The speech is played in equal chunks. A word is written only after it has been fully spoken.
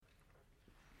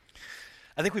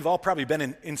I think we've all probably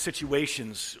been in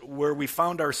situations where we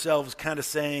found ourselves kind of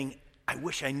saying, I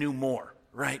wish I knew more,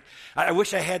 right? I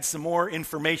wish I had some more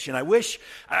information. I wish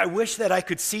that I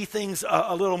could see things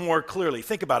a little more clearly.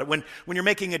 Think about it. When you're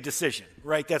making a decision,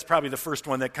 right? That's probably the first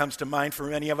one that comes to mind for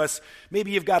many of us. Maybe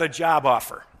you've got a job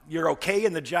offer. You're okay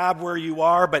in the job where you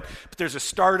are, but there's a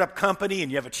startup company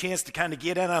and you have a chance to kind of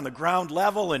get in on the ground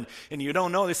level and you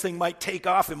don't know, this thing might take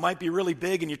off, it might be really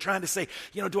big, and you're trying to say,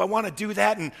 do I want to do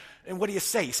that? And what do you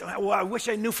say? You say, well, I wish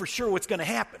I knew for sure what's going to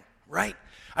happen, right?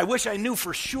 I wish I knew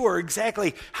for sure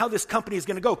exactly how this company is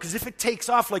going to go, because if it takes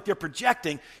off like they're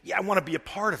projecting, I want to be a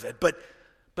part of it, but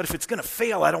if it's going to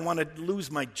fail, I don't want to lose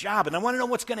my job, and I want to know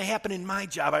what's going to happen in my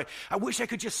job. I wish I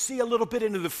could just see a little bit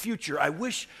into the future. I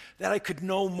wish that I could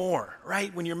know more,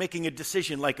 right? When you're making a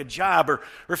decision like a job or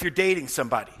if you're dating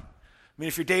somebody. I mean,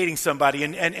 if you're dating somebody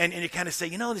and you kind of say,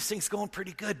 this thing's going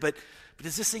pretty good, but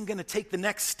is this thing going to take the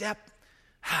next step?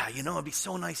 It'd be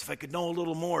so nice if I could know a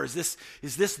little more. Is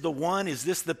this the one? Is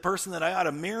this the person that I ought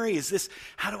to marry?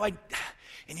 How do I...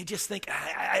 And you just think,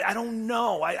 I don't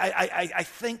know. I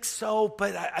think so,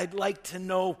 but I'd like to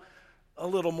know a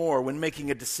little more when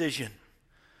making a decision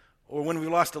or when we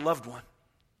lost a loved one.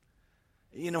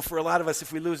 For a lot of us,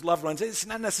 if we lose loved ones, it's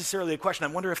not necessarily a question.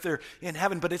 I wonder if they're in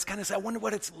heaven, but it's kind of, I wonder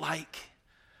what it's like.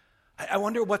 I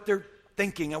wonder what they're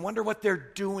thinking. I wonder what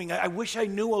they're doing. I wish I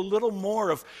knew a little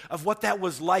more of what that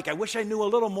was like. I wish I knew a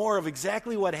little more of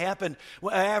exactly what happened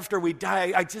after we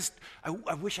die.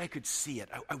 I wish I could see it.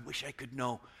 I wish I could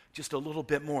know just a little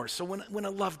bit more. So when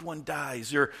a loved one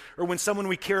dies or when someone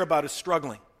we care about is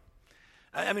struggling,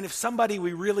 I mean, if somebody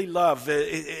we really love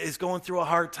is going through a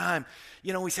hard time,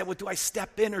 we say, well, do I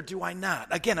step in or do I not?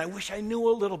 Again, I wish I knew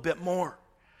a little bit more.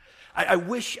 I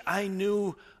wish I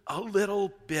knew a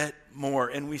little bit more,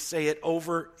 and we say it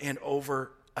over and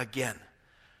over again.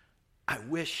 I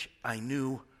wish I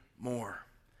knew more.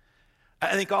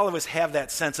 I think all of us have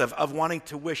that sense of wanting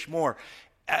to wish more,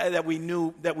 that we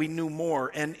knew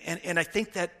more, and I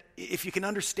think that if you can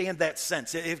understand that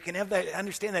sense, if you can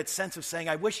understand that sense of saying,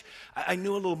 I wish I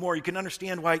knew a little more, you can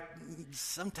understand why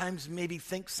sometimes maybe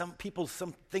some people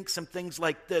think some things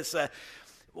like this.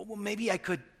 Well, maybe I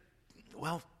could,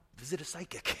 visit a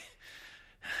psychic.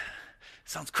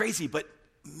 Sounds crazy, but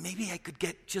maybe I could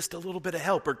get just a little bit of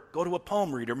help or go to a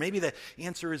palm reader. Maybe the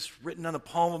answer is written on the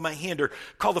palm of my hand, or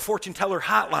call the fortune teller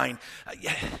hotline.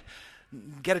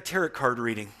 Get a tarot card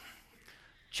reading.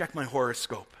 Check my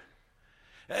horoscope.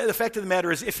 The fact of the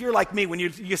matter is, if you're like me, when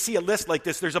you see a list like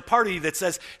this, there's a part of you that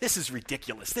says, this is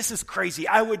ridiculous. This is crazy.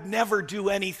 I would never do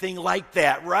anything like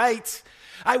that, right?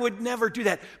 I would never do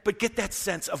that. But get that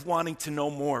sense of wanting to know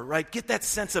more, right? Get that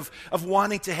sense of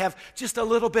wanting to have just a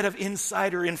little bit of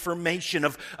insider information,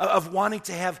 of wanting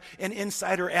to have an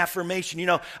insider affirmation.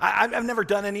 I've never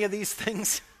done any of these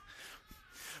things.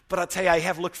 But I'll tell you, I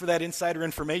have looked for that insider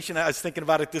information. I was thinking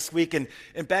about it this week, and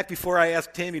back before I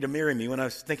asked Tammy to marry me, when I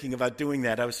was thinking about doing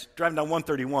that, I was driving down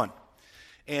 131.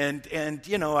 And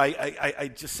I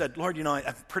just said, Lord, I'm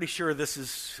pretty sure this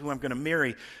is who I'm going to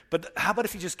marry. But how about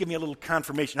if you just give me a little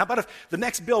confirmation? How about if the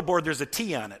next billboard, there's a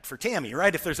T on it for Tammy,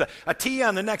 right? If there's a T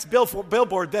on the next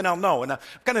billboard, then I'll know. And I'm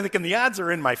kind of thinking the odds are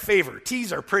in my favor.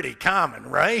 T's are pretty common,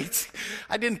 right?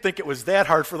 I didn't think it was that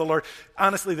hard for the Lord.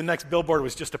 Honestly, the next billboard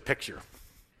was just a picture.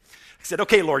 I said,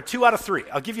 okay, Lord, 2 out of 3.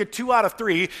 I'll give you 2 out of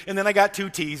 3, and then I got 2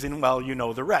 T's, and,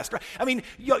 the rest. Right? I mean,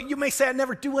 you may say, I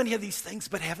never do any of these things,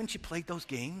 but haven't you played those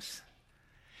games?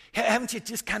 Haven't you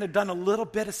just kind of done a little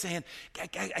bit of saying,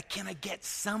 can I get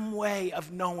some way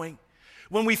of knowing?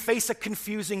 When we face a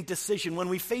confusing decision, when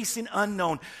we face an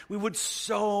unknown, we would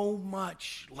so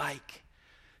much like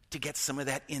to get some of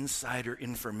that insider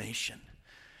information.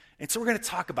 And so we're going to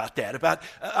talk about that,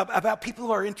 about people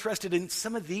who are interested in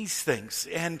some of these things.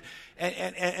 And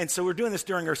so we're doing this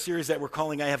during our series that we're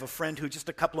calling I Have a Friend Who, just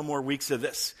a couple of more weeks of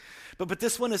this. But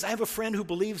this one is I have a friend who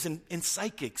believes in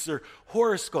psychics or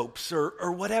horoscopes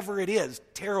or whatever it is,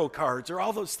 tarot cards or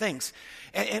all those things.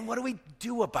 And what do we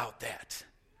do about that?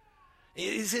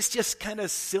 Is this just kind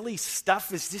of silly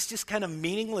stuff? Is this just kind of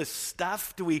meaningless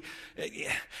stuff? I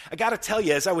got to tell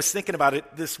you, as I was thinking about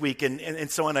it this week, and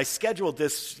so when I scheduled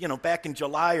this, back in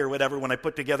July or whatever, when I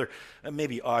put together,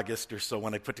 maybe August or so,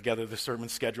 when I put together the sermon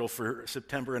schedule for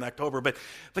September and October, but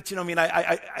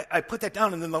I put that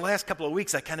down, and then the last couple of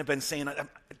weeks I kind of been saying,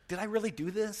 did I really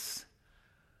do this?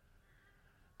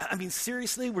 I mean,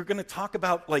 seriously, we're going to talk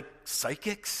about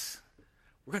psychics?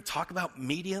 We're going to talk about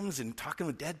mediums and talking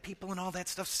with dead people and all that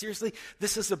stuff. Seriously,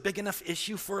 this is a big enough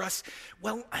issue for us?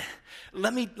 Well,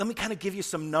 let me kind of give you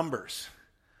some numbers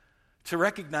to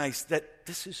recognize that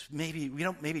this is we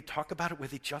don't maybe talk about it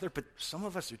with each other, but some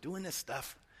of us are doing this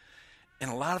stuff. And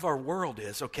a lot of our world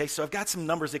is, okay? So I've got some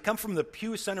numbers. They come from the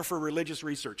Pew Center for Religious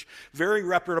Research. Very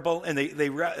reputable, and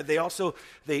they also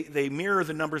mirror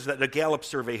the numbers that the Gallup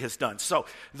survey has done. So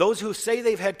those who say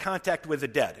they've had contact with the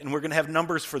dead, and we're going to have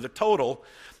numbers for the total,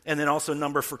 and then also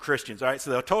number for Christians, all right? So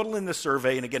the total in the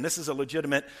survey, and again, this is a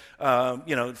legitimate,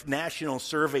 national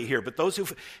survey here, but those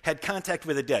who've had contact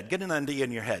with the dead, get an idea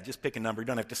in your head. Just pick a number. You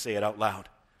don't have to say it out loud.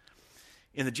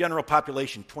 In the general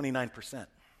population, 29%.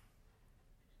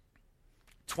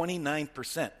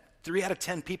 29%. 3 out of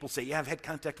 10 people say, yeah, I've had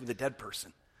contact with a dead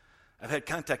person. I've had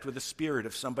contact with the spirit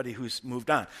of somebody who's moved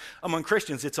on. Among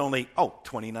Christians, it's only,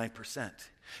 29%.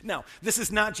 Now, this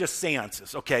is not just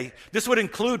seances, okay? This would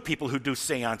include people who do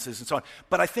seances and so on.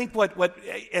 But I think what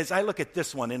as I look at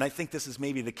this one, and I think this is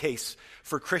maybe the case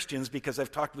for Christians, because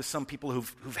I've talked with some people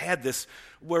who've had this,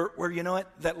 where you know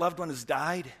what, that loved one has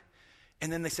died,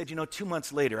 and then they said, 2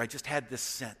 months later, I just had this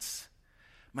sense.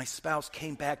 My spouse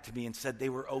came back to me and said they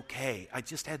were okay. I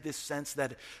just had this sense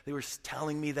that they were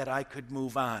telling me that I could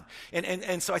move on.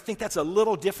 And so I think that's a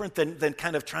little different than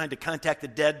kind of trying to contact the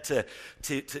dead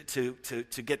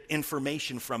to get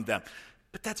information from them.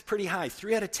 But that's pretty high.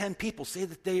 3 out of 10 people say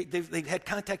that they've had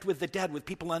contact with the dead, with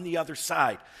people on the other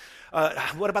side.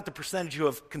 What about the percentage who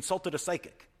have consulted a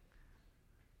psychic?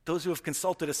 Those who have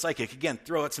consulted a psychic, again,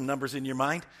 throw out some numbers in your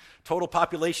mind. Total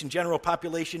population, general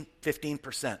population,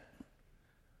 15%.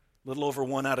 A little over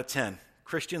 1 out of 10.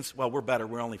 Christians, well, we're better.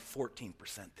 We're only 14%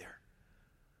 there.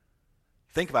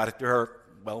 Think about it. There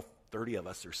are, 30 of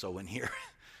us or so in here,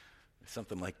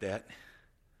 something like that,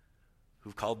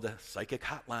 who've called the psychic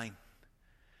hotline,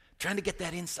 trying to get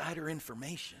that insider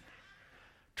information,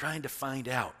 trying to find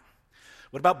out.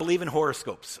 What about believing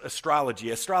horoscopes,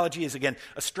 astrology? Astrology is, again,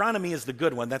 astronomy is the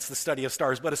good one. That's the study of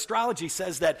stars. But astrology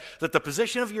says that the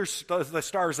position of the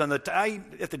stars at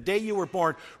the day you were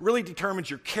born really determines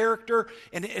your character,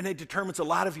 and it determines a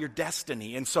lot of your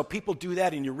destiny. And so people do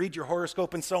that, and you read your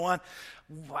horoscope and so on.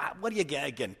 What do you get?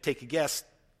 Again, take a guess,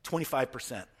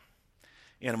 25%.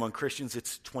 And among Christians,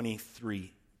 it's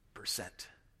 23%.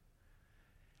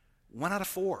 1 out of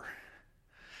 4.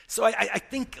 So I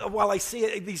think while I say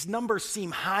it, these numbers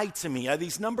seem high to me.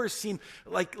 These numbers seem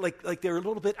like they're a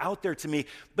little bit out there to me.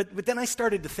 But then I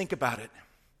started to think about it.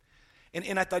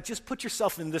 And I thought, just put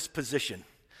yourself in this position.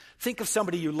 Think of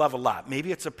somebody you love a lot.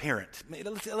 Maybe it's a parent.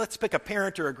 Let's pick a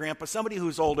parent or a grandpa, somebody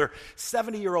who's older,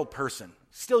 70-year-old person,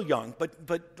 still young, but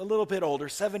a little bit older,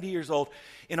 70 years old.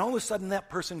 And all of a sudden that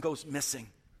person goes missing.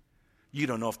 You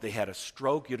don't know if they had a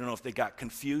stroke. You don't know if they got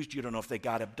confused. You don't know if they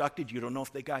got abducted. You don't know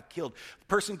if they got killed. The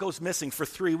person goes missing for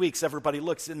 3 weeks. Everybody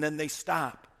looks, and then they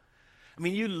stop. I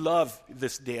mean, you love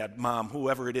this dad, mom,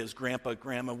 whoever it is, grandpa,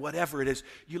 grandma, whatever it is.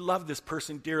 You love this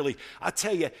person dearly. I'll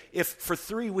tell you, if for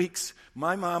 3 weeks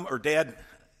my mom or dad,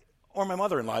 or my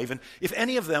mother-in-law even, if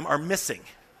any of them are missing,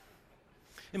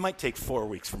 it might take 4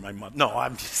 weeks for my mom. No,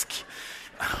 I'm just kidding.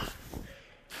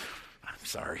 I'm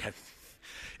sorry.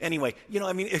 Anyway,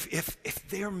 if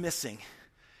they're missing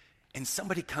and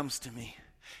somebody comes to me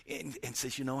and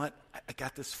says, you know what, I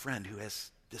got this friend who has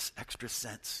this extra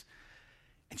sense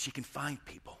and she can find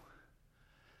people.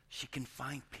 She can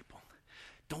find people.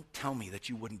 Don't tell me that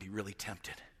you wouldn't be really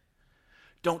tempted.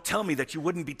 Don't tell me that you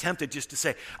wouldn't be tempted just to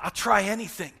say, I'll try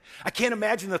anything. I can't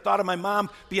imagine the thought of my mom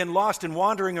being lost and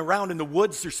wandering around in the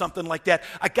woods or something like that.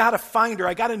 I got to find her.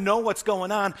 I got to know what's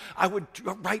going on.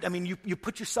 You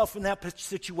put yourself in that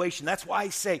situation. That's why I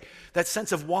say that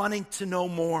sense of wanting to know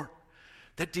more,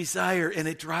 that desire, and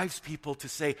it drives people to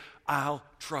say, I'll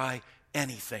try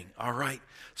anything, all right?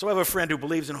 So I have a friend who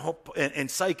believes in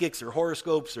psychics or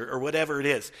horoscopes or whatever it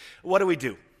is. What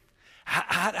do?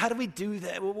 How do we do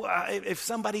that? If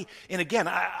somebody, and again,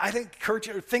 I encourage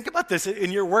you to think about this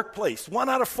in your workplace. 1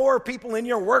 out of 4 people in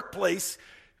your workplace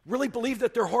really believe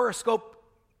that their horoscope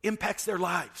impacts their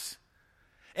lives.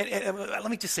 And let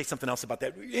me just say something else about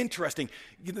that. Interesting.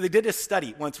 They did a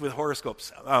study once with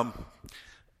horoscopes. And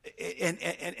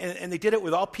they did it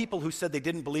with all people who said they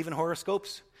didn't believe in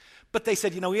horoscopes. But they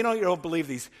said, you don't believe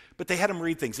these. But they had them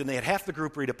read things. And they had half the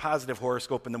group read a positive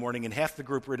horoscope in the morning and half the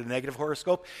group read a negative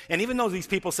horoscope. And even though these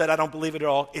people said, I don't believe it at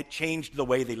all, it changed the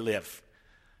way they live.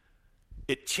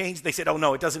 It changed. They said, oh,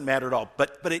 no, it doesn't matter at all.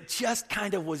 But it just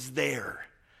kind of was there.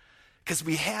 Because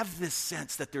we have this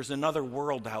sense that there's another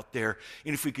world out there.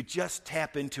 And if we could just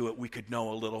tap into it, we could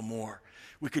know a little more.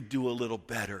 We could do a little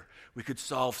better. We could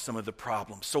solve some of the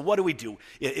problems. So what do?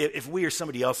 If we or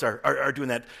somebody else are doing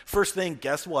that, first thing,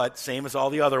 guess what? Same as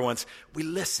all the other ones. We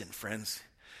listen, friends.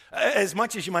 As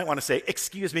much as you might want to say,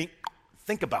 excuse me,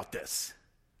 think about this.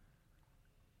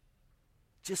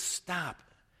 Just stop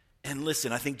And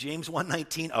listen, I think James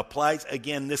 1:19 applies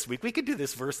again this week. We could do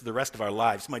this verse the rest of our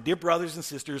lives. My dear brothers and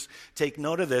sisters, take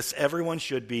note of this. Everyone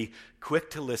should be quick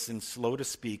to listen, slow to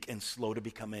speak, and slow to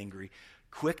become angry.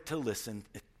 Quick to listen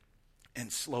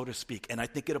and slow to speak. And I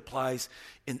think it applies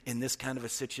in this kind of a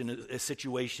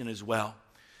situation as well.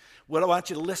 What I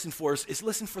want you to listen for is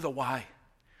listen for the why.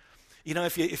 You know,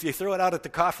 if you throw it out at the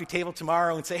coffee table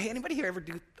tomorrow and say, hey, anybody here ever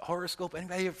do horoscope?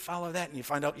 Anybody ever follow that? And you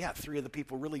find out, yeah, 3 of the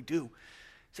people really do.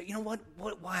 So, you know what?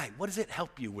 Why? What does it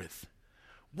help you with?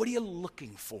 What are you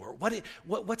looking for?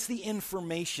 What's the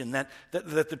information that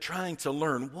they're trying to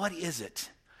learn? What is it?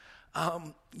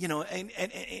 You know,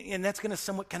 and that's going to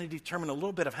somewhat kind of determine a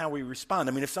little bit of how we respond.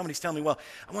 I mean, if somebody's telling me, well,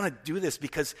 I want to do this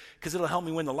because it'll help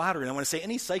me win the lottery, and I want to say,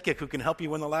 any psychic who can help you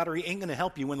win the lottery ain't going to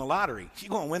help you win the lottery. She's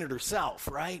going to win it herself,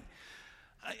 right?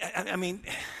 I mean,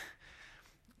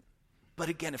 but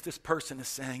again, if this person is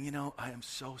saying, you know, I am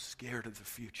so scared of the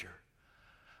future,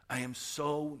 I am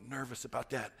so nervous about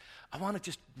that, I want to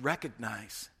just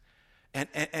recognize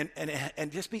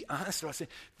and just be honest about saying,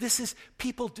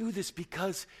 people do this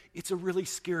because it's a really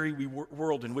scary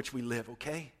world in which we live,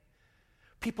 okay?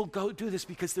 People do this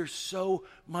because there's so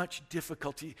much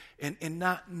difficulty in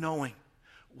not knowing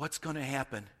what's going to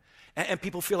happen. And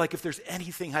people feel like if there's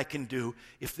anything I can do,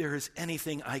 if there is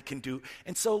anything I can do.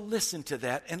 And so listen to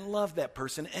that and love that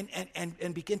person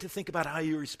and begin to think about how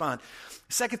you respond.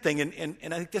 Second thing,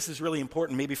 and I think this is really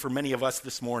important maybe for many of us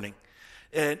this morning,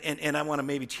 and I want to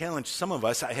maybe challenge some of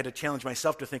us. I had to challenge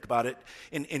myself to think about it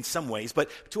in some ways, but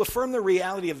to affirm the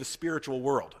reality of the spiritual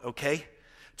world, okay?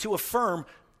 To affirm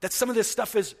that some of this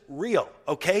stuff is real,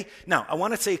 okay? Now, I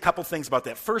want to say a couple things about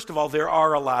that. First of all, there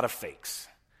are a lot of fakes.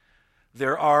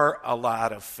 There are a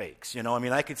lot of fakes. You know, I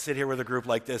mean, I could sit here with a group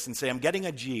like this and say, I'm getting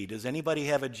a G. Does anybody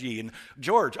have a G? And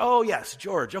George, oh, yes,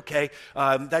 George, okay.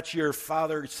 That's your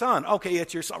father's son. Okay,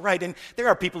 it's your son, right. And there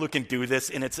are people who can do this,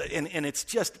 and it's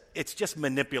just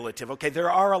manipulative, okay.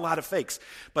 There are a lot of fakes.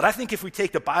 But I think if we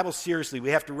take the Bible seriously,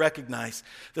 we have to recognize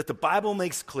that the Bible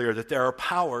makes clear that there are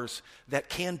powers that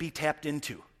can be tapped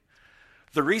into.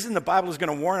 The reason the Bible is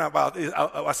going to warn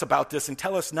us about this and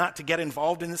tell us not to get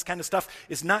involved in this kind of stuff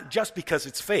is not just because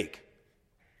it's fake,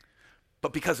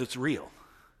 but because it's real.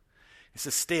 It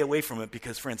says stay away from it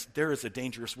because, friends, there is a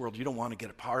dangerous world. You don't want to get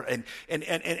a part.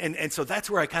 And so that's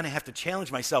where I kind of have to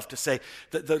challenge myself to say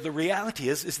that the reality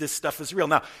is this stuff is real.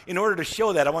 Now, in order to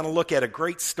show that, I want to look at a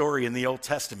great story in the Old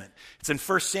Testament. It's in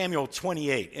 1 Samuel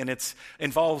 28, and it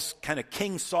involves kind of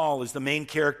King Saul as the main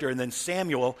character, and then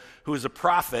Samuel, who is a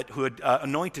prophet who had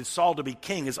anointed Saul to be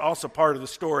king, is also part of the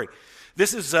story.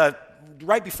 This is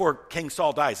right before King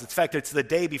Saul dies. In fact, it's the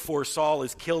day before Saul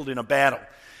is killed in a battle.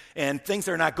 And things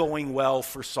are not going well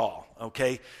for Saul,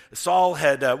 okay? Saul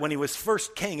had, when he was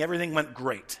first king, everything went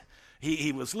great.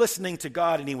 He was listening to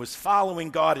God, and he was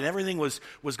following God, and everything was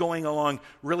going along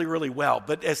really, really well.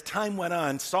 But as time went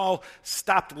on, Saul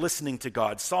stopped listening to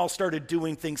God. Saul started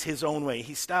doing things his own way.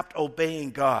 He stopped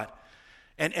obeying God.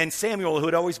 And Samuel, who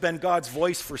had always been God's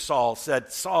voice for Saul,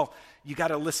 said, Saul, you got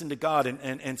to listen to God,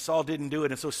 and Saul didn't do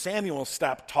it. And so Samuel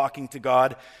stopped talking to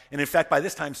God. And in fact, by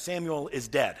this time, Samuel is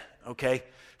dead, okay?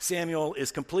 Samuel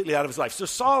is completely out of his life. So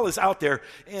Saul is out there,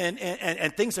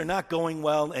 and things are not going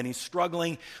well, and he's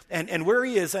struggling. And where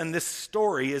he is in this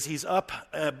story is he's up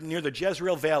near the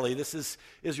Jezreel Valley. This is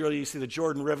Israel. You see the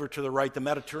Jordan River to the right. The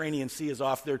Mediterranean Sea is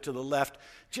off there to the left.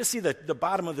 Just see the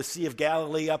bottom of the Sea of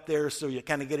Galilee up there, so you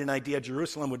kind of get an idea.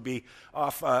 Jerusalem would be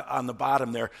off on the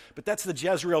bottom there. But that's the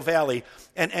Jezreel Valley.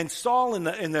 And Saul and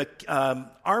the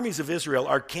armies of Israel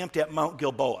are camped at Mount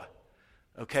Gilboa.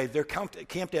 Okay, they're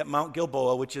camped at Mount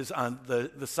Gilboa, which is on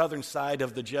the southern side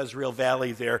of the Jezreel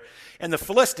Valley there. And the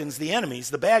Philistines, the enemies,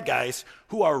 the bad guys,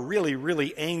 who are really,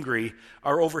 really angry,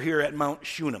 are over here at Mount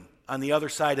Shunem on the other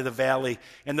side of the valley.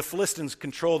 And the Philistines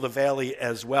control the valley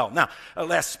as well. Now,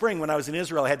 last spring when I was in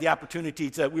Israel, I had the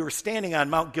opportunity we were standing on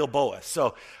Mount Gilboa.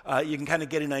 So you can kind of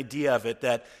get an idea of it,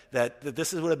 that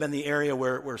this would have been the area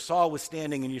where Saul was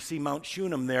standing, and you see Mount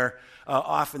Shunem there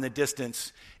off in the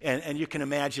distance. And you can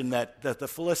imagine that the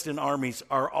Philistine armies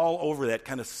are all over that,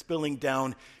 kind of spilling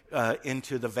down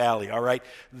into the valley, all right?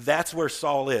 That's where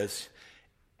Saul is.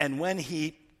 And when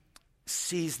he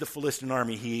sees the Philistine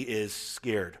army, he is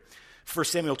scared. 1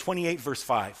 Samuel 28, verse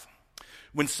 5.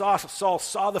 When Saul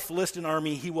saw the Philistine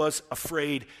army, he was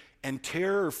afraid, and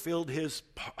terror filled his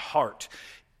heart.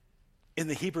 In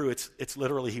the Hebrew, it's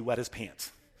literally he wet his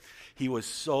pants. He was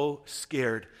so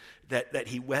scared that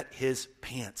he wet his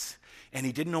pants. And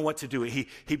he didn't know what to do.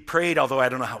 He prayed, although I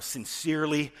don't know how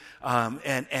sincerely,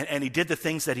 and he did the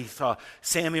things that he saw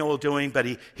Samuel doing, but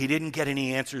he didn't get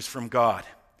any answers from God.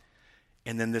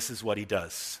 And then this is what he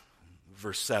does.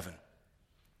 Verse 7.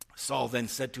 Saul then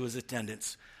said to his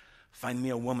attendants, "Find me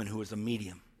a woman who is a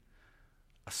medium,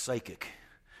 a psychic,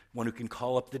 one who can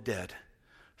call up the dead,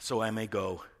 so I may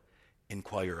go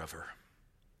inquire of her."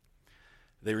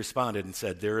 They responded and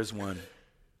said, "There is one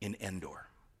in Endor."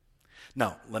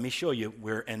 Now, let me show you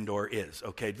where Endor is,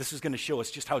 okay? This is going to show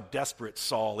us just how desperate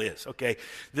Saul is, okay?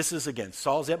 This is, again,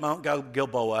 Saul's at Mount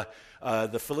Gilboa.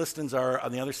 The Philistines are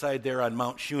on the other side there on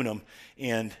Mount Shunem,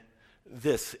 and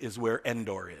this is where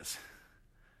Endor is.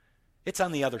 It's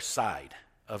on the other side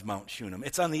of Mount Shunem.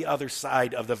 It's on the other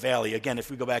side of the valley. Again,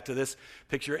 if we go back to this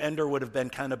picture, Endor would have been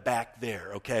kind of back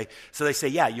there, okay? So they say,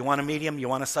 yeah, you want a medium? You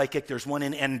want a psychic? There's one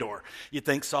in Endor. You'd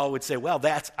think Saul would say, well,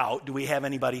 that's out. Do we have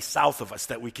anybody south of us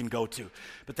that we can go to?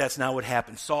 But that's not what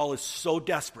happened. Saul is so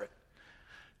desperate.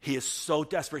 He is so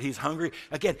desperate. He's hungry.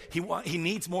 Again, he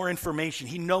needs more information.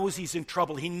 He knows he's in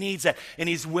trouble. He needs that, and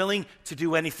he's willing to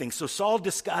do anything. So Saul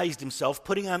disguised himself,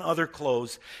 putting on other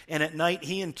clothes, and at night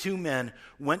he and 2 men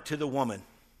went to the woman.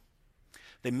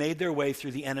 They made their way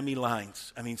through the enemy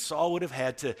lines. I mean, Saul would have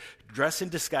had to dress in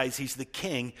disguise. He's the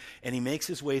king, and he makes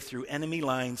his way through enemy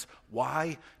lines.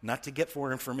 Why? Not to get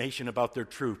more information about their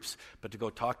troops, but to go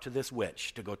talk to this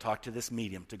witch, to go talk to this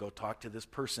medium, to go talk to this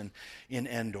person in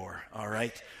Endor, all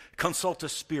right? "Consult a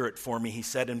spirit for me," he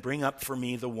said, "and bring up for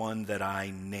me the one that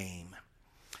I name."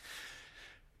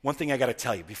 One thing I got to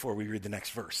tell you before we read the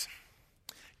next verse.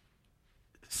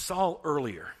 Saul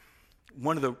earlier,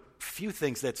 one of the few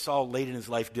things that Saul late in his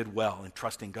life did well in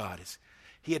trusting God is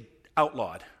he had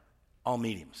outlawed all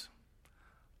mediums,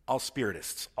 all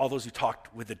spiritists, all those who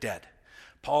talked with the dead.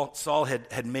 Saul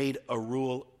had made a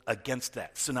rule against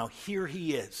that. So now here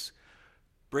he is,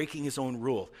 breaking his own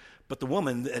rule. But the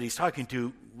woman that he's talking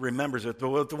to remembers it.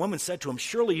 The woman said to him,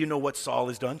 "Surely you know what Saul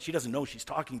has done." She doesn't know she's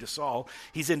talking to Saul.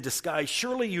 He's in disguise.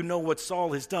 "Surely you know what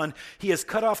Saul has done. He has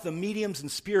cut off the mediums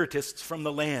and spiritists from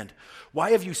the land.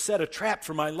 Why have you set a trap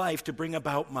for my life to bring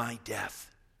about my death?"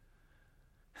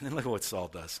 And then look at what Saul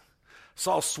does.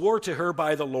 Saul swore to her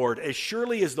by the Lord, "As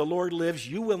surely as the Lord lives,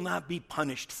 you will not be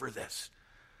punished for this."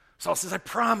 Saul says, I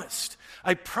promised.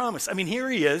 I mean, here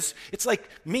he is. It's like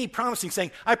me promising, saying,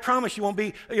 "I promise you won't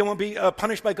be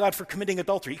punished by God for committing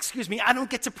adultery." Excuse me, I don't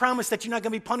get to promise that you're not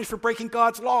going to be punished for breaking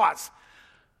God's laws.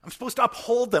 I'm supposed to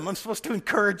uphold them. I'm supposed to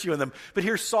encourage you in them. But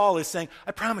here Saul is saying,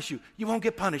 "I promise you, you won't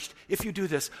get punished if you do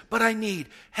this, but I need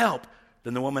help."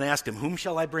 Then the woman asked him, "Whom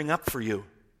shall I bring up for you?"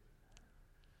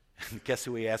 And guess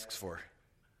who he asks for?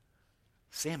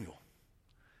 Samuel.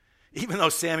 Even though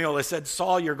Samuel has said,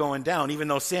 "Saul, you're going down," even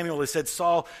though Samuel has said,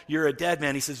 "Saul, you're a dead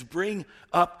man," he says, "Bring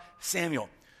up Samuel."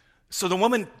 So the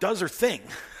woman does her thing.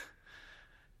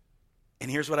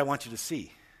 And here's what I want you to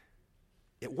see.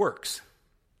 It works.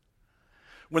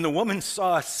 When the woman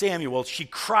saw Samuel, she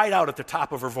cried out at the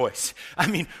top of her voice. I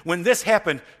mean, when this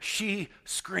happened, she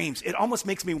screams. It almost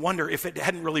makes me wonder if it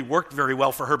hadn't really worked very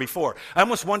well for her before. I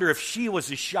almost wonder if she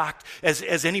was as shocked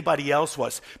as anybody else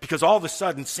was, because all of a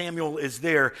sudden Samuel is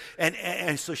there,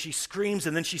 and so she screams,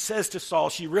 and then she says to Saul,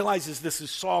 she realizes this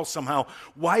is Saul somehow,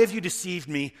 "Why have you deceived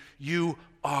me? You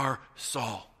are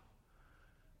Saul."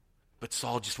 But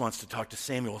Saul just wants to talk to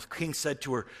Samuel. The king said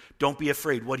to her, "Don't be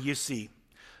afraid. What do you see?"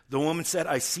 The woman said,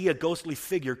 "I see a ghostly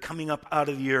figure coming up out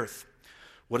of the earth."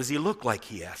 "What does he look like?"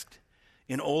 he asked.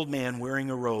 "An old man wearing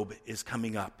a robe is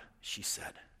coming up," she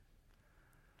said.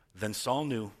 Then Saul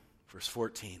knew, verse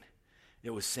 14,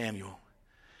 it was Samuel.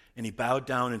 And he bowed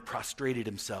down and prostrated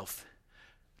himself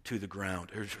to the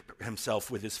ground, or himself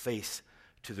with his face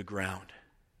to the ground.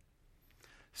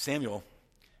 Samuel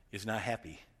is not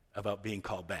happy about being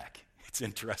called back. It's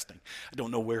interesting. I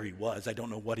don't know where he was. I don't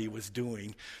know what he was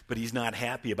doing, but he's not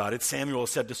happy about it. Samuel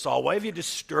said to Saul, "Why have you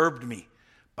disturbed me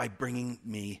by bringing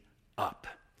me up?"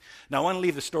 Now, I want to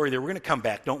leave the story there. We're going to come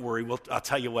back. Don't worry. I'll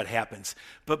tell you what happens.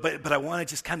 But I want to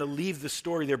just kind of leave the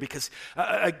story there because,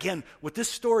 again, what this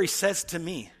story says to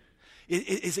me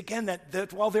is again,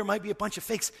 that while there might be a bunch of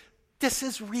fakes, this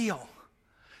is real.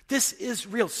 This is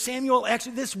real. Samuel,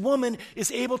 actually, this woman is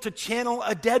able to channel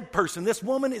a dead person. This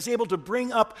woman is able to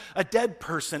bring up a dead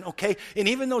person, okay? And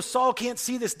even though Saul can't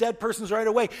see this dead person right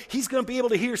away, he's going to be able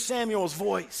to hear Samuel's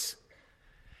voice.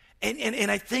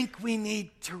 And I think we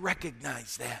need to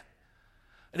recognize that.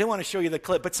 I didn't want to show you the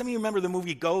clip, but some of you remember the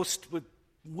movie Ghost with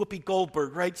Whoopi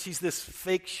Goldberg, right? She's this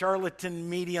fake charlatan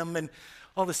medium, and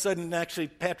all of a sudden, actually,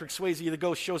 Patrick Swayze, the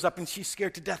ghost, shows up and she's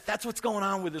scared to death. That's what's going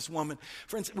on with this woman.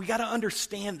 Friends, we got to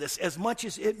understand this. As much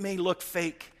as it may look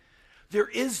fake, there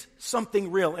is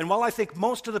something real. And while I think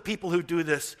most of the people who do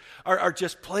this are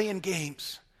just playing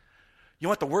games, you know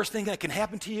what the worst thing that can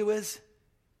happen to you is?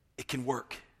 It can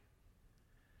work.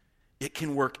 It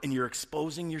can work, and you're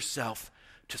exposing yourself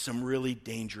to some really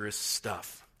dangerous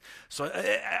stuff. So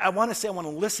I want to say, I want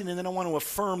to listen, and then I want to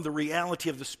affirm the reality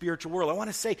of the spiritual world. I want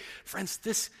to say, friends,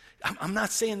 I'm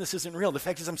not saying this isn't real. The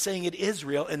fact is I'm saying it is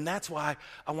real, and that's why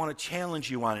I want to challenge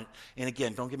you on it. And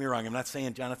again, don't get me wrong. I'm not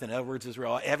saying Jonathan Edwards is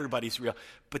real. Everybody's real.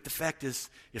 But the fact is,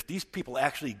 if these people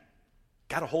actually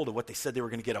got a hold of what they said they were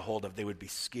going to get a hold of, they would be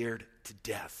scared to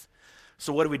death.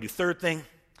 So what do we do? Third thing,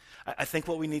 I think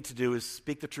what we need to do is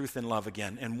speak the truth in love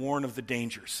again and warn of the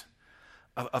dangers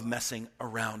of messing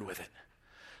around with it.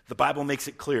 The Bible makes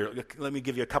it clear. Let me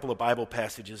give you a couple of Bible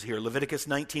passages here. Leviticus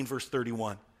 19, verse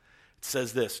 31. It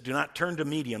says this, "Do not turn to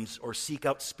mediums or seek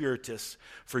out spiritists,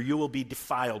 for you will be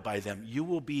defiled by them. You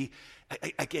will be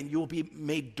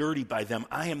made dirty by them.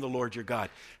 I am the Lord your God."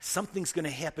 Something's going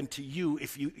to happen to you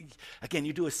if you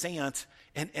do a seance,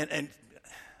 and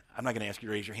I'm not going to ask you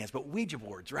to raise your hands, but Ouija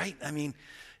boards, right? I mean,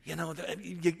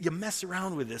 you mess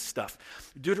around with this stuff.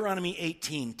 Deuteronomy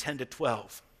 18, 10 to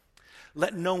 12.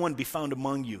 "Let no one be found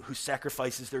among you who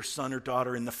sacrifices their son or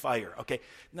daughter in the fire." Okay,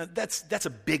 now that's a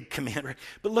big command, right?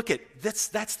 But look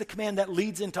that's the command that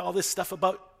leads into all this stuff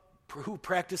about who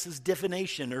practices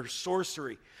divination or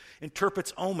sorcery,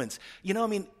 interprets omens.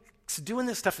 Doing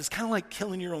this stuff is kind of like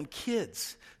killing your own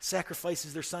kids.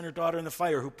 Sacrifices their son or daughter in the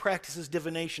fire, who practices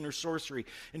divination or sorcery,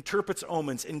 interprets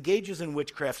omens, engages in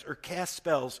witchcraft, or casts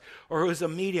spells, or who is a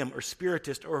medium or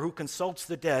spiritist, or who consults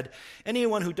the dead.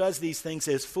 Anyone who does these things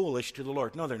is foolish to the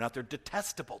Lord. No, they're not. They're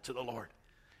detestable to the Lord.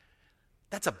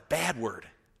 That's a bad word.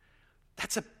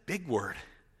 That's a big word.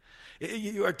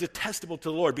 You are detestable to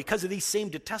the Lord. Because of these same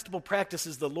detestable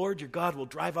practices, the Lord your God will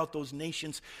drive out those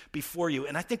nations before you.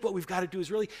 And I think what we've got to do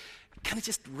is really kind of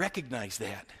just recognize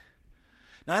that.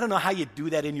 Now, I don't know how you do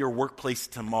that in your workplace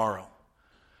tomorrow.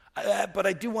 But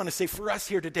I do want to say for us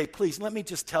here today, please, let me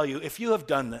just tell you, if you have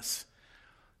done this,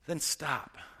 then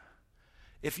stop.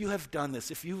 If you have done this,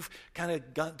 if you've kind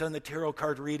of done the tarot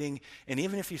card reading, and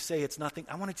even if you say it's nothing,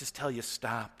 I want to just tell you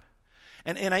stop.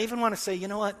 And I even want to say, you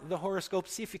know what, the horoscope,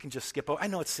 see if you can just skip over. I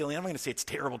know it's silly. I'm not going to say it's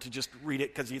terrible to just read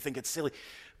it because you think it's silly.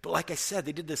 But like I said,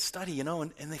 they did this study,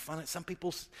 and they found that some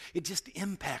people, it just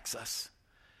impacts us.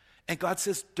 And God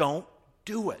says, don't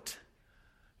do it.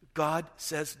 God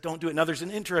says, don't do it. Now, there's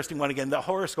an interesting one again, the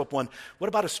horoscope one. What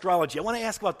about astrology? I want to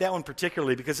ask about that one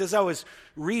particularly because as I was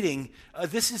reading,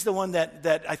 this is the one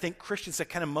that I think Christians are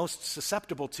kind of most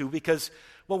susceptible to because,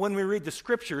 well, when we read the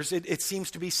scriptures, it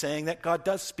seems to be saying that God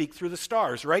does speak through the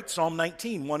stars, right? Psalm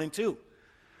 19, 1 and 2.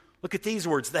 Look at these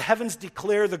words. "The heavens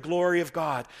declare the glory of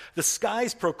God. The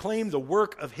skies proclaim the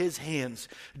work of his hands.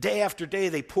 Day after day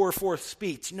they pour forth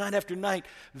speech. Night after night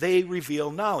they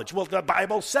reveal knowledge." Well, the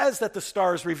Bible says that the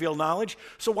stars reveal knowledge,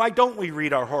 so why don't we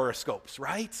read our horoscopes,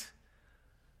 right?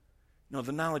 No,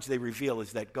 the knowledge they reveal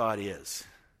is that God is,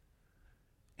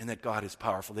 and that God is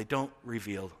powerful. They don't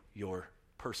reveal your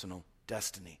personal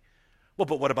destiny. Well,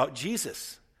 but what about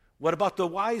Jesus? What about the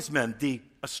wise men, the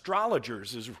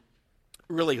astrologers is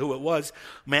really who it was.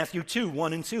 Matthew 2,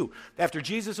 1 and 2. "After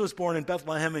Jesus was born in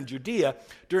Bethlehem in Judea,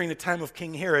 during the time of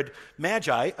King Herod,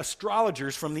 Magi,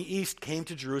 astrologers from the east, came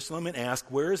to Jerusalem and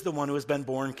asked, 'Where is the one who has been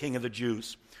born King of the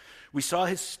Jews? We saw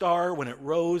his star when it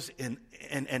rose and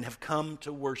have come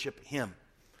to worship him.'"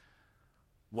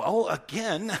 Well,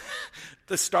 again,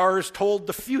 the stars told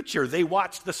the future. They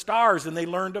watched the stars and they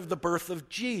learned of the birth of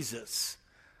Jesus.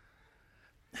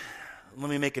 Let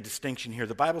me make a distinction here.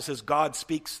 The Bible says God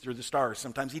speaks through the stars.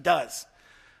 Sometimes he does.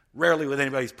 Rarely with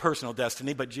anybody's personal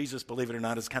destiny, but Jesus, believe it or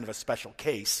not, is kind of a special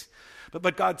case.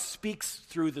 But God speaks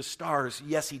through the stars.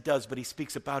 Yes, he does, but he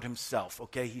speaks about himself,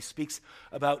 okay? He speaks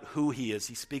about who he is.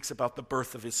 He speaks about the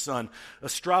birth of his son.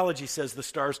 Astrology says the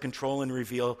stars control and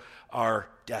reveal our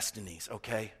destinies,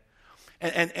 okay?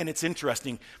 And it's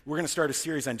interesting. We're going to start a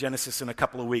series on Genesis in a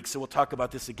couple of weeks, so we'll talk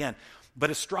about this again. But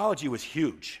astrology was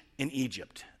huge in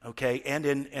Egypt, okay, and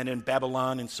in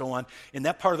Babylon and so on. In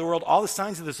that part of the world, all the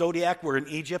signs of the zodiac were in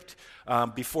Egypt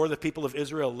before the people of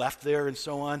Israel left there and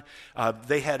so on.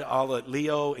 They had all of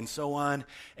Leo and so on.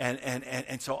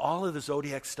 And so all of the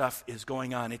zodiac stuff is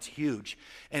going on. It's huge.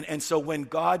 And so when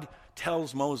God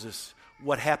tells Moses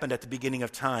what happened at the beginning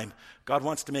of time, God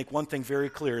wants to make one thing very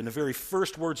clear. And the very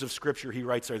first words of Scripture he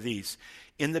writes are these: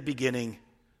 "In the beginning,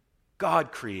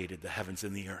 God created the heavens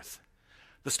and the earth."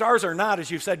 The stars are not, as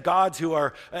you've said, gods who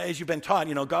are, as you've been taught,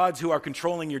 gods who are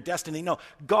controlling your destiny. No,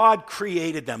 God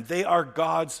created them. They are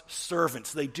God's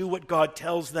servants. They do what God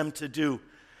tells them to do.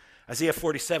 Isaiah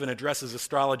 47 addresses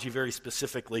astrology very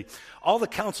specifically. "All the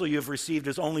counsel you have received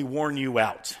has only worn you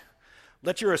out.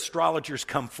 Let your astrologers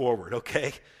come forward,"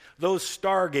 okay? Those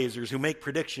stargazers who make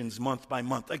predictions month by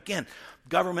month. Again,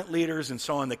 government leaders and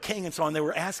so on, the king and so on, they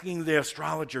were asking the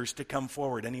astrologers to come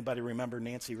forward. Anybody remember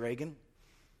Nancy Reagan?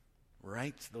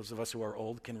 right? Those of us who are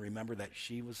old can remember that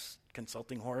she was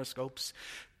consulting horoscopes.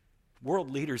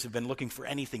 World leaders have been looking for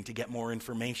anything to get more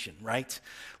information, right?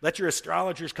 Let your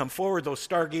astrologers come forward, those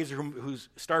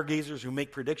stargazers who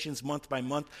make predictions month by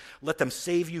month. Let them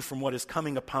save you from what is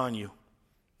coming upon you,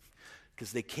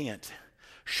 because they can't.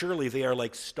 Surely they are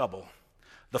like stubble.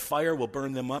 The fire will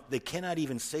burn them up. They cannot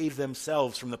even save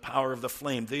themselves from the power of the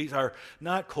flame. These are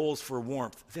not coals for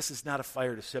warmth. This is not a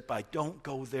fire to sit by. Don't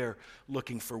go there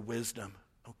looking for wisdom,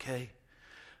 okay?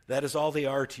 That is all they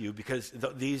are to you, because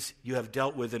these you have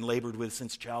dealt with and labored with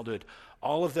since childhood.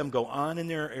 All of them go on in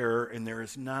their error, and there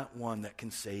is not one that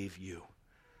can save you.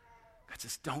 God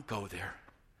says, don't go there,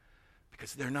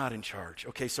 because they're not in charge.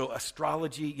 Okay, so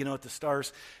astrology, at the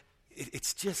stars,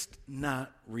 it's just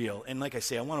not real. And like I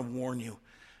say, I want to warn you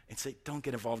and say, don't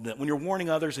get involved in that. When you're warning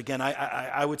others, again,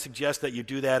 I would suggest that you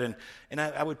do that, and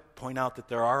I would point out that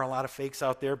there are a lot of fakes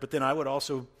out there, but then I would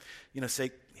also,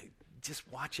 say, just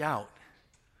watch out.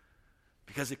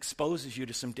 Because it exposes you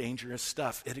to some dangerous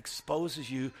stuff. It exposes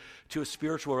you to a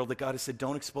spiritual world that God has said,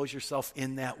 don't expose yourself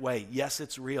in that way. Yes,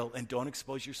 it's real, and don't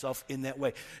expose yourself in that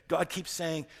way. God keeps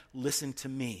saying, listen to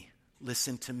me.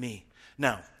 Listen to me.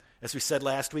 Now, as we said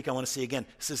last week, I want to say again,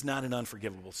 this is not an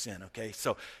unforgivable sin, okay?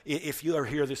 So if you are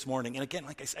here this morning, and again,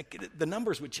 like I said, the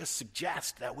numbers would just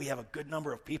suggest that we have a good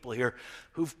number of people here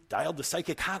who've dialed the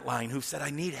psychic hotline, who've said, I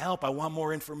need help, I want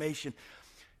more information.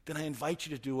 Then I invite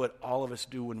you to do what all of us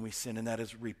do when we sin, and that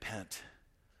is repent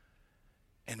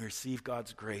and receive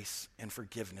God's grace and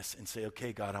forgiveness and say,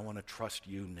 okay, God, I want to trust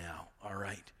you now, all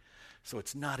right? So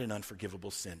it's not an unforgivable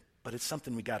sin, but it's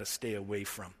something we got to stay away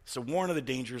from. So warn of the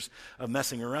dangers of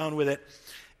messing around with it.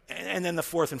 And then the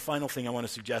fourth and final thing I want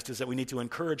to suggest is that we need to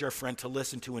encourage our friend to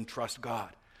listen to and trust God.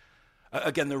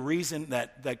 Again, the reason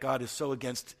that God is so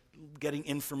against getting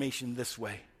information this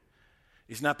way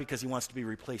is not because he wants to be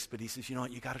replaced, but he says, you know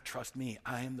what, you got to trust me.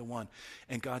 I am the one.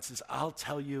 And God says, I'll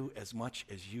tell you as much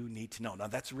as you need to know. Now,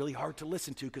 that's really hard to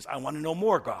listen to because I want to know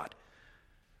more, God.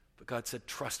 But God said,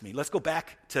 trust me. Let's go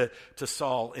back to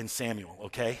Saul and Samuel,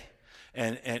 okay?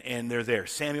 And they're there.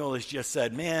 Samuel has just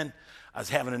said, man, I was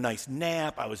having a nice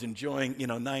nap. I was enjoying,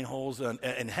 9 holes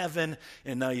in heaven,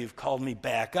 and now you've called me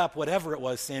back up. Whatever it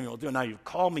was Samuel doing, now you've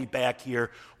called me back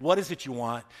here. What is it you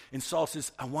want? And Saul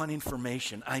says, I want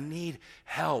information. I need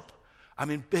help. I'm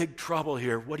in big trouble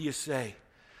here. What do you say?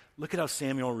 Look at how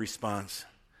Samuel responds.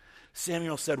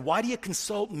 Samuel said, why do you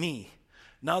consult me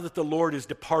now that the Lord has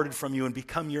departed from you and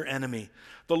become your enemy?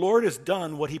 The Lord has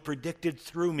done what he predicted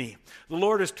through me. The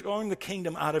Lord has torn the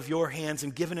kingdom out of your hands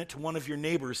and given it to one of your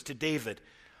neighbors, to David.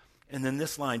 And then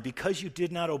this line, because you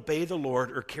did not obey the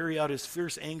Lord or carry out his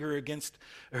fierce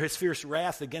his fierce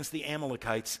wrath against the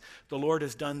Amalekites, the Lord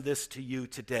has done this to you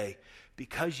today.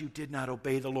 Because you did not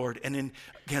obey the Lord. And in,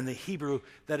 again, the Hebrew,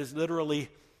 that is literally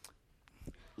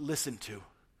listen to.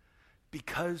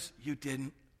 Because you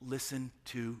didn't listen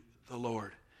to the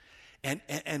Lord.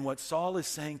 And what Saul is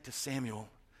saying to Samuel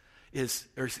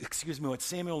what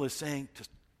Samuel is saying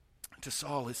to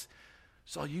Saul is,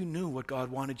 Saul, you knew what God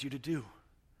wanted you to do.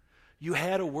 You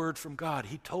had a word from God.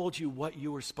 He told you what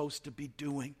you were supposed to be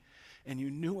doing, and you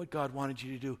knew what God wanted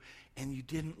you to do, and you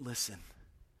didn't listen.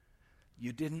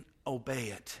 You didn't obey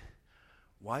it.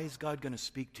 Why is God going to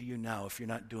speak to you now if you're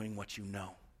not doing what you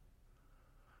know?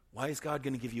 Why is God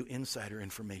going to give you insider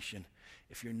information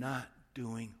if you're not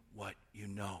doing what you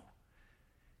know?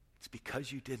 It's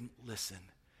because you didn't listen.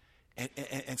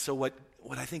 And so what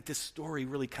I think this story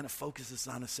really kind of focuses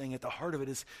on is saying at the heart of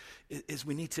it is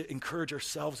we need to encourage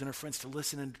ourselves and our friends to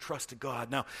listen and to trust to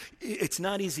God. Now, it's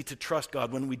not easy to trust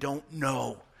God when we don't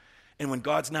know and when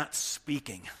God's not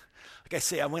speaking. Like I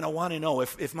say, I want to know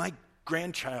if my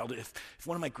grandchild, if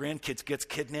one of my grandkids gets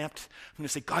kidnapped, I'm going to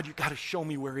say, God, you got to show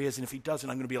me where he is. And if he doesn't,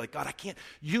 I'm going to be like, God, I can't.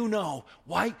 You know.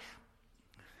 Why?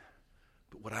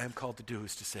 But what I am called to do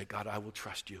is to say, God, I will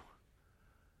trust you.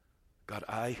 God,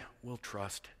 I will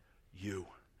trust you.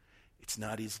 It's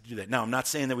not easy to do that. Now, I'm not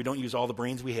saying that we don't use all the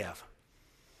brains we have.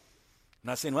 I'm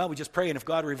not saying, well, we just pray and if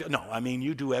God reveals. No, I mean,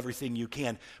 you do everything you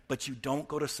can, but you don't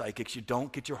go to psychics. You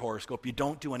don't get your horoscope. You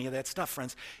don't do any of that stuff,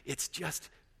 friends. It's just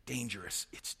dangerous.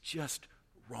 It's just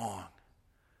wrong.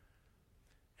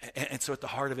 And so at the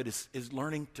heart of it is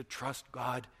learning to trust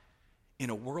God in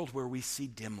a world where we see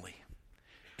dimly.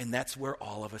 And that's where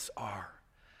all of us are.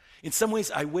 In some ways,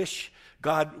 I wish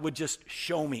God would just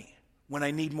show me when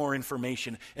I need more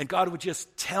information. And God would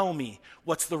just tell me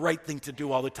what's the right thing to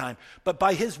do all the time. But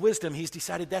by his wisdom, he's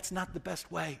decided that's not the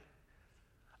best way.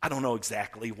 I don't know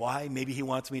exactly why. Maybe he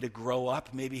wants me to grow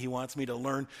up. Maybe he wants me to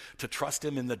learn to trust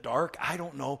him in the dark. I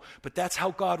don't know. But that's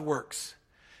how God works.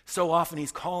 So often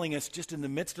he's calling us just in the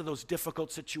midst of those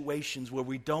difficult situations where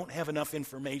we don't have enough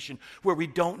information, where we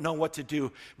don't know what to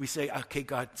do. We say, okay,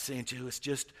 God's saying to us,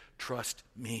 just trust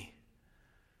me.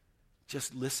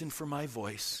 Just listen for my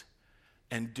voice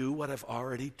and do what I've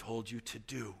already told you to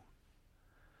do.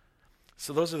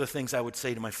 So those are the things I would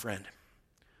say to my friend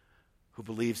who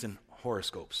believes in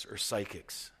horoscopes or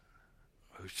psychics,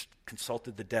 who's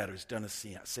consulted the dead, who's done a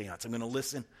seance. I'm going to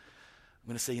listen. I'm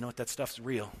going to say, you know what, that stuff's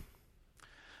real.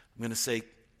 I'm going to say,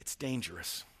 it's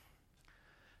dangerous.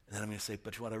 And then I'm going to say,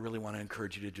 but what I really want to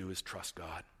encourage you to do is trust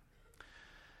God.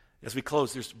 As we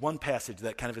close, there's one passage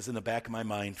that kind of is in the back of my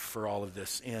mind for all of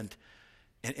this. And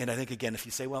I think, again, if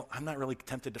you say, well, I'm not really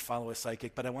tempted to follow a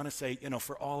psychic, but I want to say,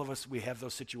 for all of us, we have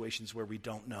those situations where we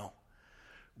don't know.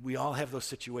 We all have those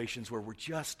situations where we're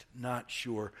just not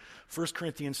sure. 1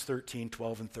 Corinthians 13,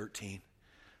 12 and 13.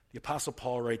 The Apostle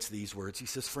Paul writes these words. He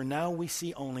says, for now we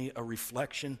see only a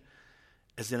reflection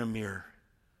as in a mirror.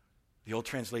 The old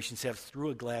translations have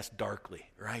through a glass darkly,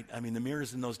 right? I mean, the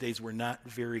mirrors in those days were not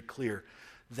very clear.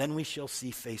 Then we shall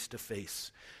see face to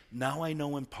face. Now I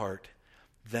know in part,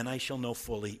 then I shall know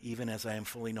fully, even as I am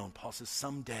fully known. Paul says,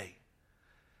 someday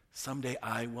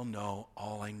I will know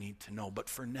all I need to know. But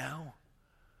for now,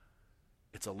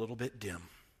 it's a little bit dim.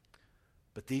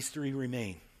 But these three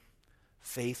remain: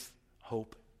 faith,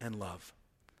 hope, and love.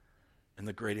 And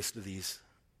the greatest of these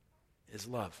is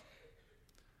love.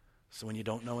 So when you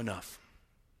don't know enough,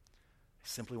 I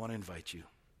simply want to invite you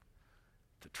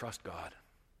to trust God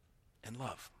and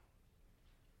love.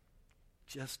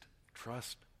 Just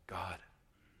trust God.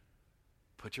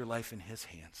 Put your life in his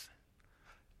hands.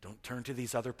 Don't turn to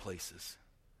these other places,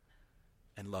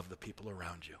 and love the people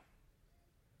around you.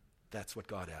 That's what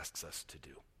God asks us to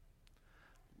do.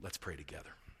 Let's pray together.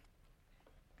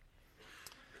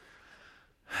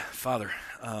 Father,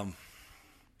 I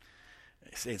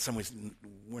say in some ways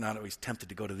we're not always tempted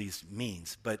to go to these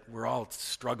means, but we're all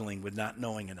struggling with not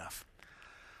knowing enough.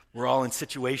 We're all in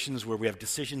situations where we have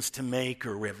decisions to make,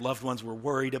 or we have loved ones we're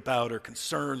worried about, or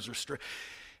concerns, or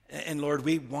and Lord,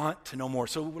 we want to know more.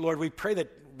 So Lord, we pray that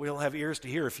we'll have ears to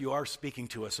hear if you are speaking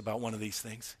to us about one of these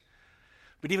things.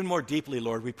 But even more deeply,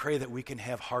 Lord, we pray that we can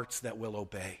have hearts that will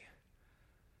obey,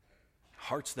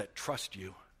 hearts that trust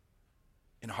you,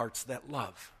 and hearts that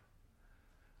love.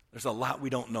 There's a lot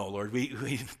we don't know, Lord.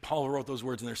 Paul wrote those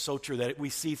words, and they're so true, that we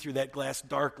see through that glass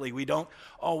darkly. We don't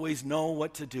always know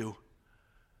what to do.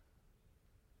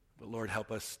 But Lord,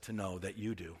 help us to know that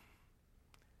you do.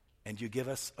 And you give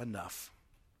us enough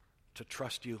to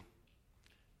trust you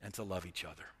and to love each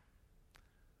other.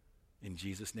 In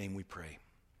Jesus' name we pray.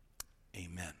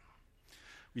 Amen.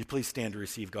 Will you please stand to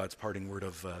receive God's parting word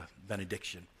of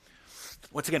benediction?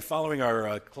 Once again, following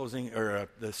our closing or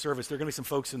the service, there are going to be some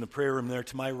folks in the prayer room there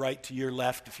to my right, to your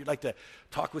left. If you'd like to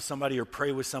talk with somebody or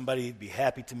pray with somebody, I'd be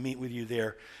happy to meet with you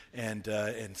there and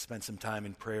spend some time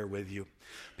in prayer with you.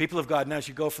 People of God, now as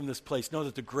you go from this place, know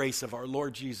that the grace of our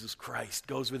Lord Jesus Christ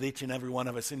goes with each and every one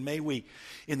of us. And may we,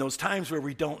 in those times where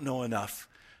we don't know enough,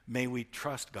 may we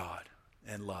trust God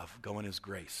and love, go in his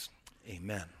grace.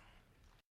 Amen.